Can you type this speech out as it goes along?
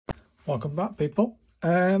Welcome back, people.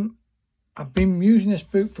 I've been using this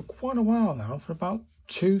book for quite a while now, for about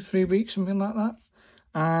 2-3 weeks, something like that.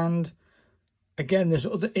 And again, there's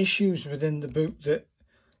other issues within the book that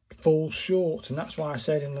fall short, and that's why I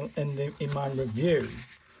said in my review,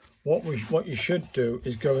 what you should do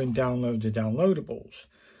is go and download the downloadables.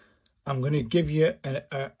 I'm going to give you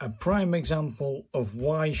a prime example of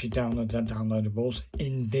why you should download the downloadables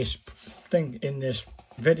in this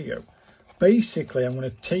video. Basically, I'm going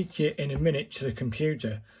to take you in a minute to the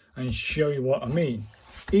computer and show you what I mean.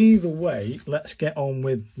 Either way, let's get on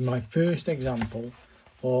with my first example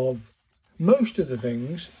of most of the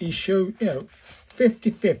things. He showed,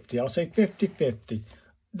 50-50. I'll say 50-50.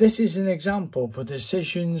 This is an example for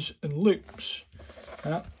decisions and loops.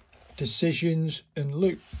 Decisions and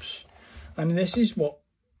loops. And this is what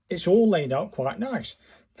it's all laid out quite nice.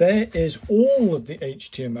 There is all of the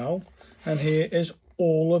HTML, and here is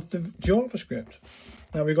all of the JavaScript.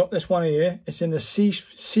 Now we've got this one here. It's in the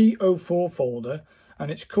CO4 folder, and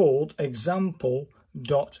it's called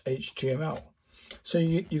example.html. So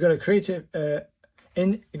you've got to create you've got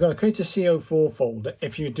to create a CO4 folder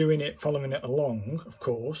if you're doing it, following it along, of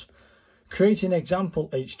course. Create an example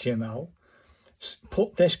HTML.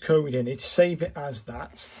 Put this code in it, save it as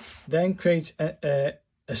that, then create a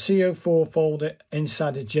CO4 folder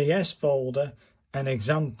inside a JS folder, an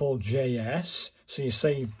example JS. So you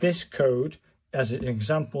save this code as an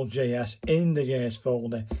example JS in the JS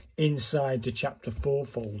folder inside the chapter 4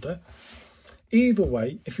 folder. Either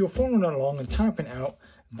way, if you're following along and typing it out,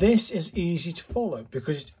 this is easy to follow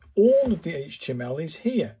because all of the HTML is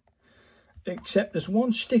here, except there's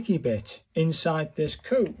one sticky bit inside this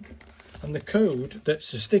code. And the code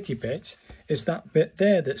that's the sticky bit is that bit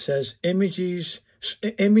there that says images,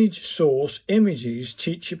 image source, images,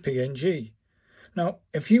 teacher PNG. Now,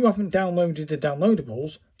 if you haven't downloaded the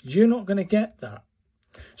downloadables, you're not going to get that.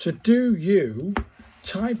 So do you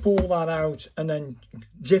type all that out and then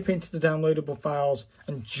dip into the downloadable files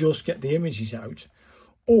and just get the images out?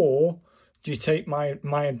 Or do you take my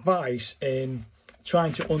advice in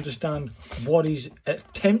trying to understand what he's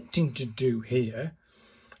attempting to do here,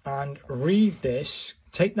 and read this,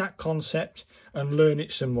 take that concept and learn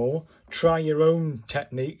it some more, try your own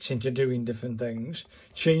techniques into doing different things,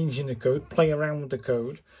 changing the code, play around with the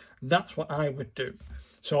code? That's what I would do.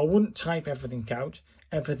 So I wouldn't type everything out,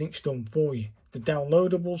 everything's done for you. The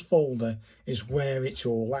downloadables folder is where it's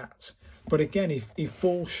all at. But again, if he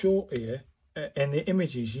falls short here in the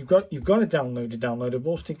images, you've got to download the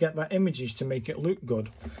downloadables to get that images to make it look good.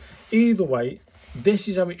 Either way, this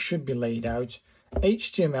is how it should be laid out.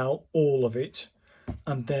 HTML, all of it,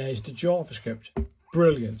 and there's the JavaScript.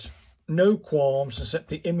 Brilliant. No qualms except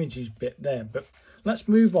the images bit there. But let's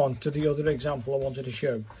move on to the other example I wanted to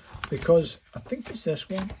show, because I think it's this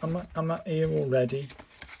one. I'm not here already.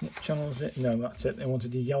 What channel is it? No, that's it. I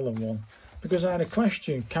wanted the yellow one because I had a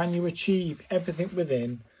question. Can you achieve everything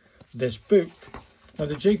within this book? Now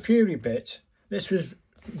the jQuery bit, this was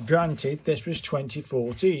granted, this was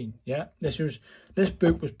 2014. Yeah, this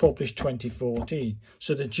book was published 2014.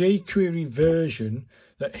 So the jQuery version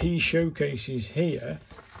that he showcases here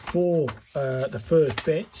for the first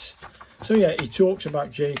bit. So yeah, he talks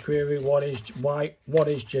about jQuery, what is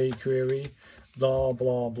jQuery, blah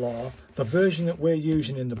blah blah. The version that we're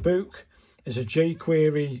using in the book is a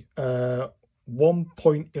jQuery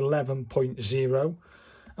 1.11.0,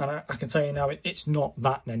 and I can tell you now it's not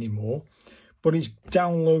that anymore. But he's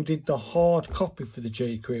downloaded the hard copy for the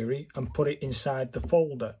jQuery and put it inside the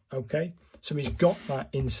folder, okay? So he's got that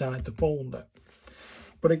inside the folder.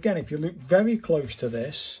 But again, if you look very close to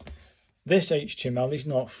this HTML is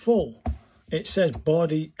not full. It says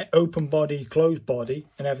body, open body, closed body,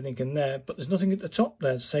 and everything in there, but there's nothing at the top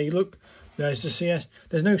there to say, look, there's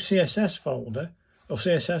there's no CSS folder or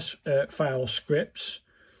CSS file scripts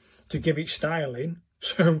to give it styling.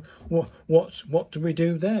 So what do we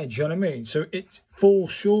do there? Do you know what I mean? So it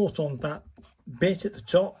falls short on that bit at the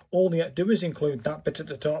top. All they had to do is include that bit at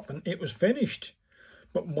the top and it was finished.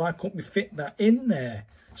 But why couldn't we fit that in there?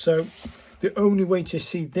 So the only way to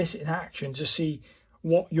see this in action, to see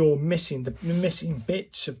what you're missing, the missing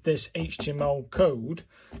bits of this HTML code,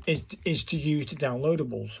 is to use the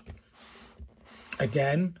downloadables.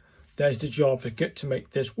 Again, there's the JavaScript to make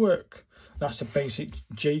this work. That's a basic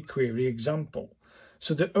jQuery example.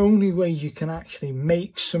 So the only way you can actually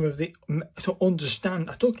make some of the, to understand,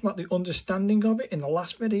 I talked about the understanding of it in the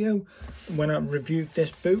last video when I reviewed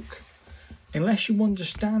this book. Unless you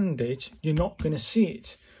understand it, you're not going to see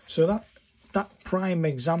it. So that prime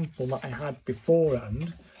example that I had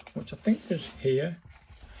beforehand, which I think was here,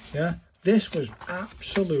 yeah, this was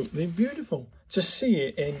absolutely beautiful. To see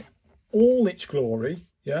it in all its glory,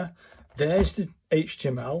 Yeah, there's the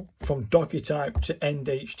HTML from document type to end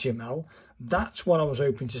HTML. That's what I was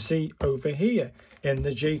hoping to see over here in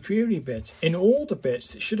the jQuery bit. In all the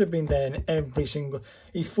bits that should have been there in every single,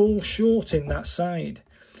 he falls short in that side.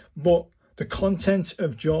 But the content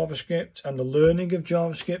of JavaScript and the learning of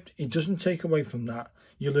JavaScript, it doesn't take away from that.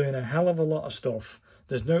 You learn a hell of a lot of stuff.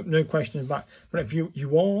 There's no question about it. But if you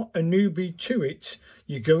are a newbie to it,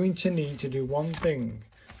 you're going to need to do one thing.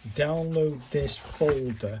 Download this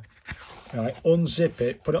folder, right? Unzip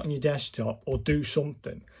it, put it on your desktop, or do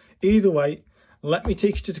something. Either way, let me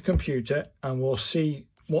take you to the computer and we'll see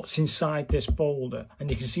what's inside this folder. And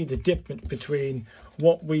you can see the difference between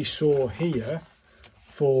what we saw here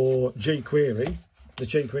for jQuery. The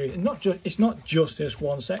jQuery, it's not just this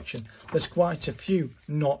one section. There's quite a few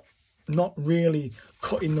not really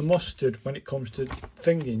cutting the mustard when it comes to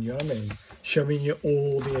thinking, you know what I mean? Showing you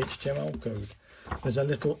all the HTML code. There's a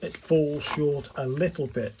little, it falls short a little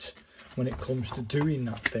bit when it comes to doing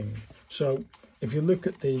that thing. So if you look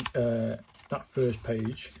at the that first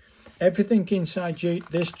page, everything inside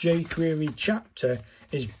this jQuery chapter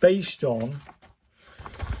is based on,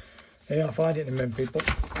 yeah, I'll find it in a minute, people.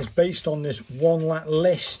 It's based on this one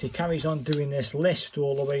list. He carries on doing this list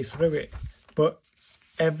all the way through it, but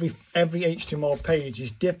every HTML page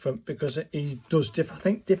is different because he does I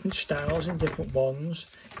think different styles in different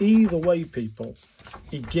ones. Either way, people,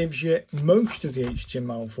 he gives you most of the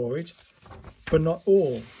HTML for it, but not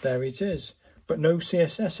all. There it is, but no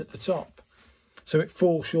CSS at the top, so it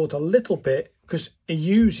falls short a little bit because he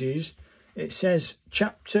uses, it says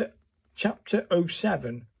chapter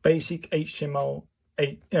 07 basic HTML,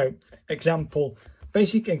 example,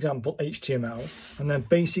 basic example HTML, and then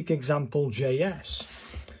basic example JS.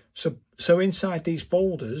 So inside these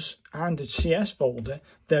folders and a CS folder,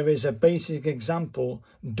 there is a basic example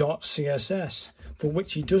 .css for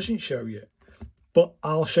which he doesn't show you, but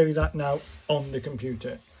I'll show you that now on the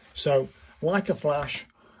computer. So like a flash,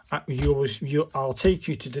 I'll take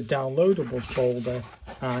you to the downloadables folder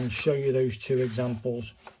and show you those two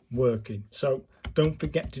examples working. So don't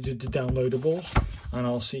forget to do the downloadables, and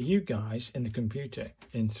I'll see you guys in the computer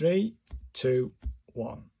in 3, 2,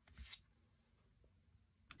 1.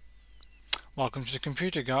 Welcome to the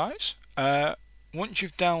computer, guys. Once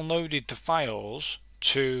you've downloaded the files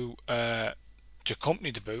to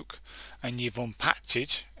accompany the book, and you've unpacked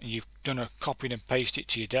it and you've done a copy and paste it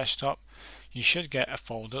to your desktop, you should get a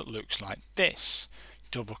folder that looks like this.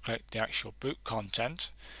 Double click the actual book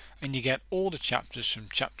content and you get all the chapters from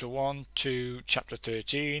chapter 1 to chapter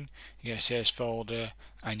 13. You get a CS folder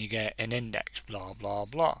and you get an index, blah blah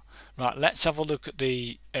blah. Right, let's have a look at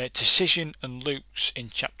the decision and loops in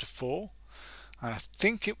chapter 4, and I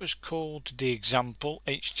think it was called the example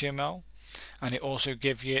HTML, and it also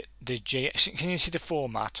gives you the JS. Can you see the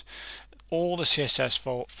format? All the CSS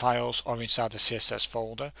files are inside the CSS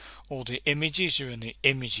folder, all the images are in the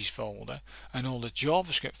images folder, and all the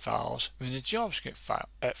JavaScript files are in the JavaScript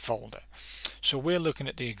folder. So we're looking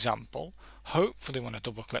at the example. Hopefully when I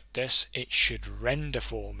double click this, it should render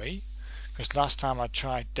for me, because last time I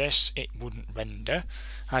tried this it wouldn't render.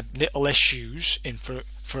 I had little issues in,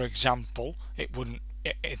 for example, it wouldn't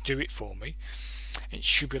do it for me. It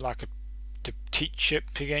should be like the teacher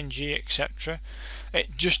PNG, etc.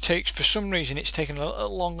 It just takes, for some reason it's taken a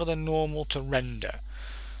little longer than normal to render,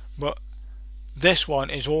 but this one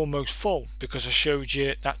is almost full because I showed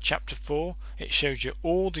you that chapter 4. It shows you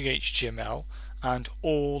all the HTML and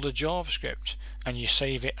all the JavaScript, and you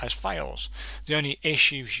save it as files. The only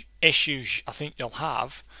issues I think you'll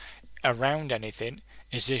have around anything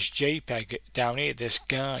is this JPEG down here, this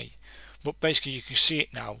guy. But basically you can see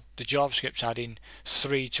it now. The JavaScript's adding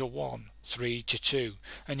 3 to 1, 3 to 2,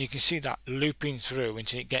 and you can see that looping through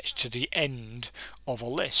until it gets to the end of a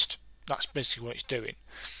list. That's basically what it's doing.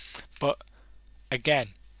 But again,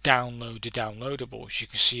 download the downloadables, you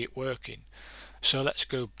can see it working. So let's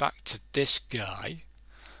go back to this guy.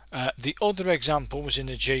 The other example was in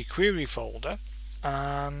the jQuery folder,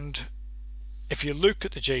 and if you look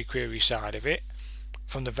at the jQuery side of it,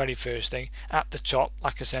 from the very first thing at the top,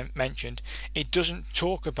 like I mentioned, it doesn't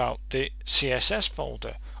talk about the CSS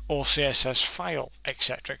folder or CSS file,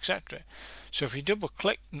 etc, etc. So if you double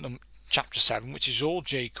click chapter 7, which is all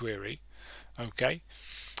jQuery, okay,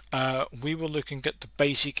 we were looking at the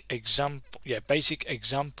basic example, basic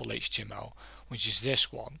example HTML, which is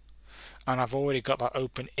this one, and I've already got that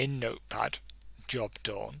open in Notepad. Job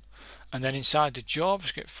done. And then inside the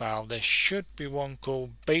JavaScript file there should be one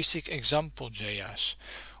called basic example JS,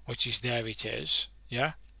 which is, there it is,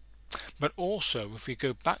 yeah. But also if we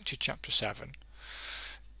go back to chapter 7,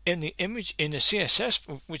 in the image, in the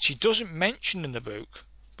CSS, which he doesn't mention in the book,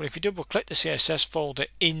 But if you double click the CSS folder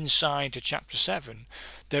inside of chapter 7,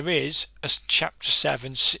 there is a chapter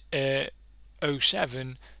 7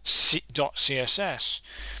 07.css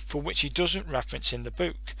for which he doesn't reference in the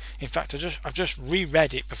book. In fact, I've just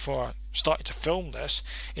reread it before I started to film this.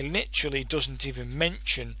 It literally doesn't even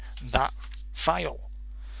mention that file.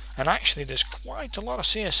 And actually there's quite a lot of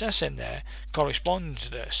CSS in there corresponding to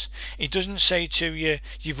this. It doesn't say to you,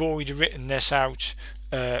 you've already written this out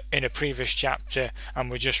in a previous chapter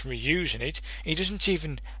and we're just reusing it. It doesn't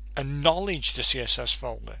even acknowledge the CSS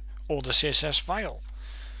folder or the CSS file.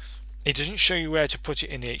 It doesn't show you where to put it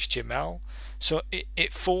in the HTML, so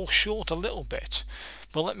it falls short a little bit.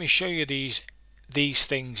 But let me show you these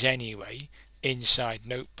things anyway inside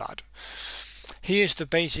Notepad. Here's the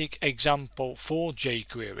basic example for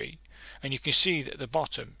jQuery, and you can see that at the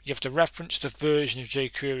bottom you have to reference the version of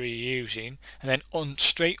jQuery you're using, and then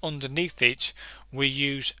straight underneath it we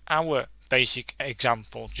use our basic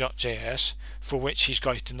example .js for which he's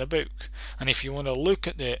got it in the book. And if you want to look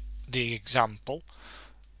at the example,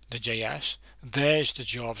 the JS, there's the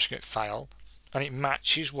JavaScript file, and it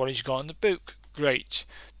matches what he's got in the book. Great.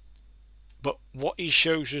 But what he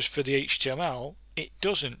shows us for the HTML, it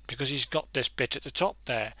doesn't, because he's got this bit at the top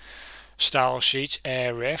there, style sheet,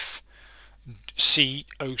 arif,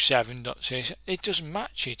 c07.css. It doesn't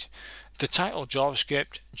match it. The title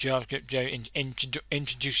JavaScript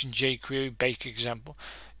introducing jQuery basic example.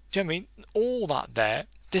 Do you know what I mean? All that there,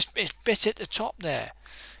 this bit at the top there,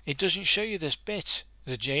 it doesn't show you this bit,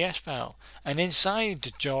 the JS file. And inside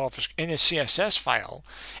the JavaScript, in a CSS file,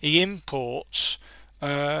 he imports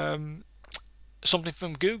something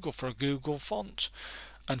from Google for a Google font.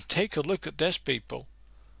 And take a look at this, people.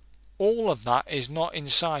 All of that is not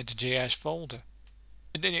inside the JS folder.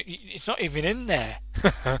 It's not even in there.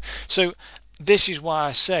 So this is why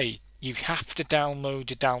I say you have to download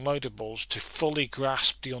the downloadables to fully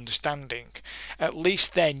grasp the understanding. At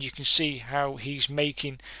least then you can see how he's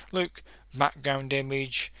making, look, background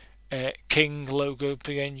image, king logo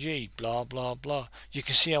PNG, blah blah blah. You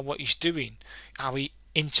can see what he's doing, how he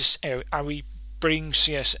brings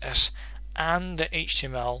CSS and the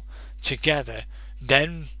HTML together,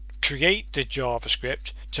 then create the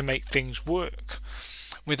JavaScript to make things work.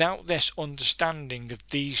 Without this understanding of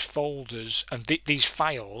these folders and these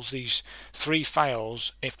files, these 3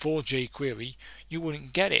 files for jQuery, you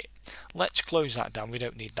wouldn't get it. Let's close that down. We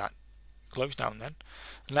don't need that. Close down then.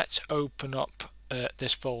 Let's open up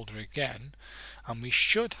this folder again, and we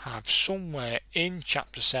should have somewhere in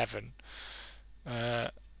chapter 7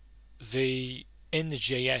 in the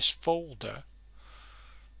JS folder,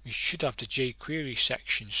 we should have the jQuery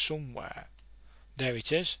section somewhere. There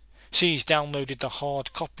it is. See, he's downloaded the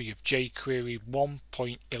hard copy of jQuery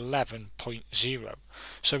 1.11.0.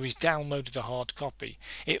 So he's downloaded the hard copy.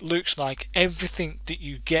 It looks like everything that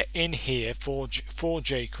you get in here for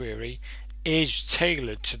jQuery is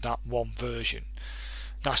tailored to that one version.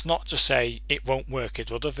 That's not to say it won't work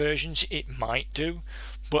at other versions. It might do,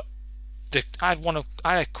 but I had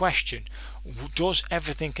a question. Does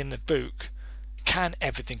everything in the book, can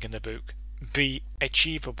everything in the book be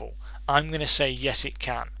achievable? I'm going to say yes, it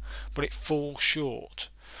can, but it falls short.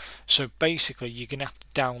 So basically you're going to have to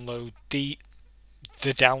download the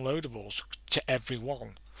downloadables to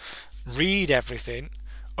everyone, read everything,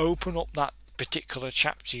 open up that particular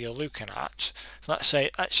chapter you're looking at.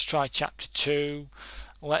 Let's try chapter 2.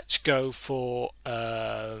 Let's go for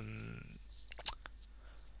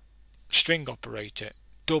string operator.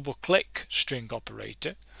 Double click string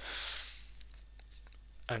operator,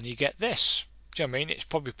 and you get this. Do you know what I mean? It's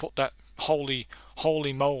probably put that holy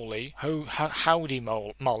moly, howdy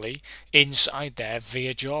molly inside there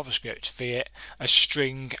via JavaScript, via a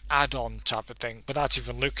string add-on type of thing, without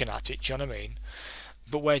even looking at it. Do you know what I mean?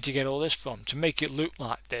 But where do you get all this from? To make it look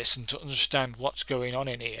like this and to understand what's going on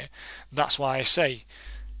in here, that's why I say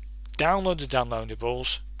download the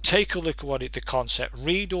downloadables, take a look at the concept,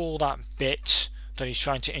 read all that bit that he's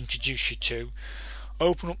trying to introduce you to,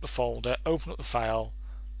 open up the folder, open up the file,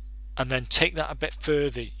 and then take that a bit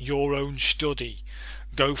further, your own study,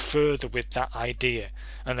 go further with that idea,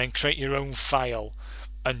 and then create your own file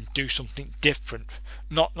and do something different.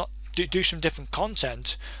 Not do some different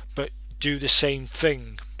content, but do the same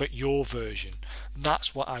thing but your version.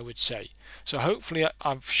 That's what I would say. So hopefully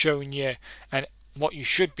I've shown you what you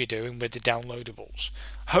should be doing with the downloadables.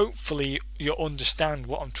 Hopefully you understand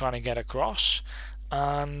what I'm trying to get across,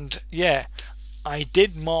 and yeah, I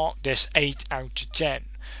did mark this 8 out of 10.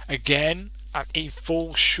 Again, it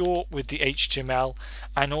falls short with the HTML,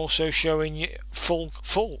 and also showing you full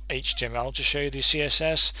HTML to show you the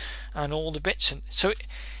CSS and all the bits, and so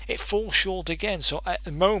it falls short again. So at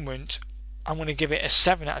the moment I'm going to give it a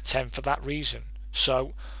 7 out of 10 for that reason.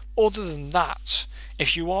 So other than that,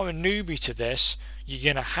 if you are a newbie to this,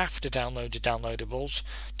 you're going to have to download the downloadables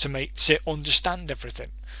to understand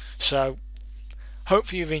everything. So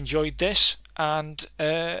hopefully you've enjoyed this, and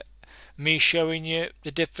me showing you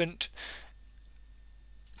the different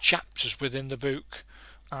chapters within the book,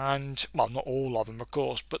 and well, not all of them of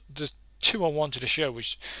course, but the two I wanted to show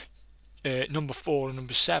was number 4 and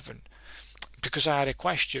number 7, because I had a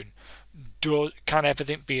question: can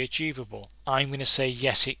everything be achievable? I'm going to say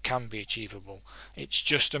yes, it can be achievable. It's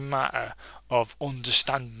just a matter of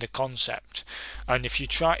understanding the concept. And if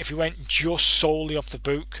you went just solely off the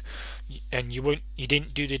book and you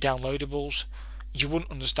didn't do the downloadables, you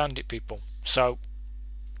wouldn't understand it, people. So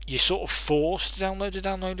you're sort of forced to download the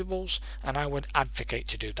downloadables, and I would advocate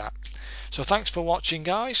to do that. So thanks for watching,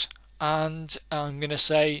 guys, and I'm going to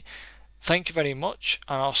say thank you very much,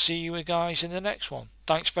 and I'll see you guys in the next one.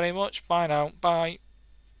 Thanks very much. Bye now. Bye.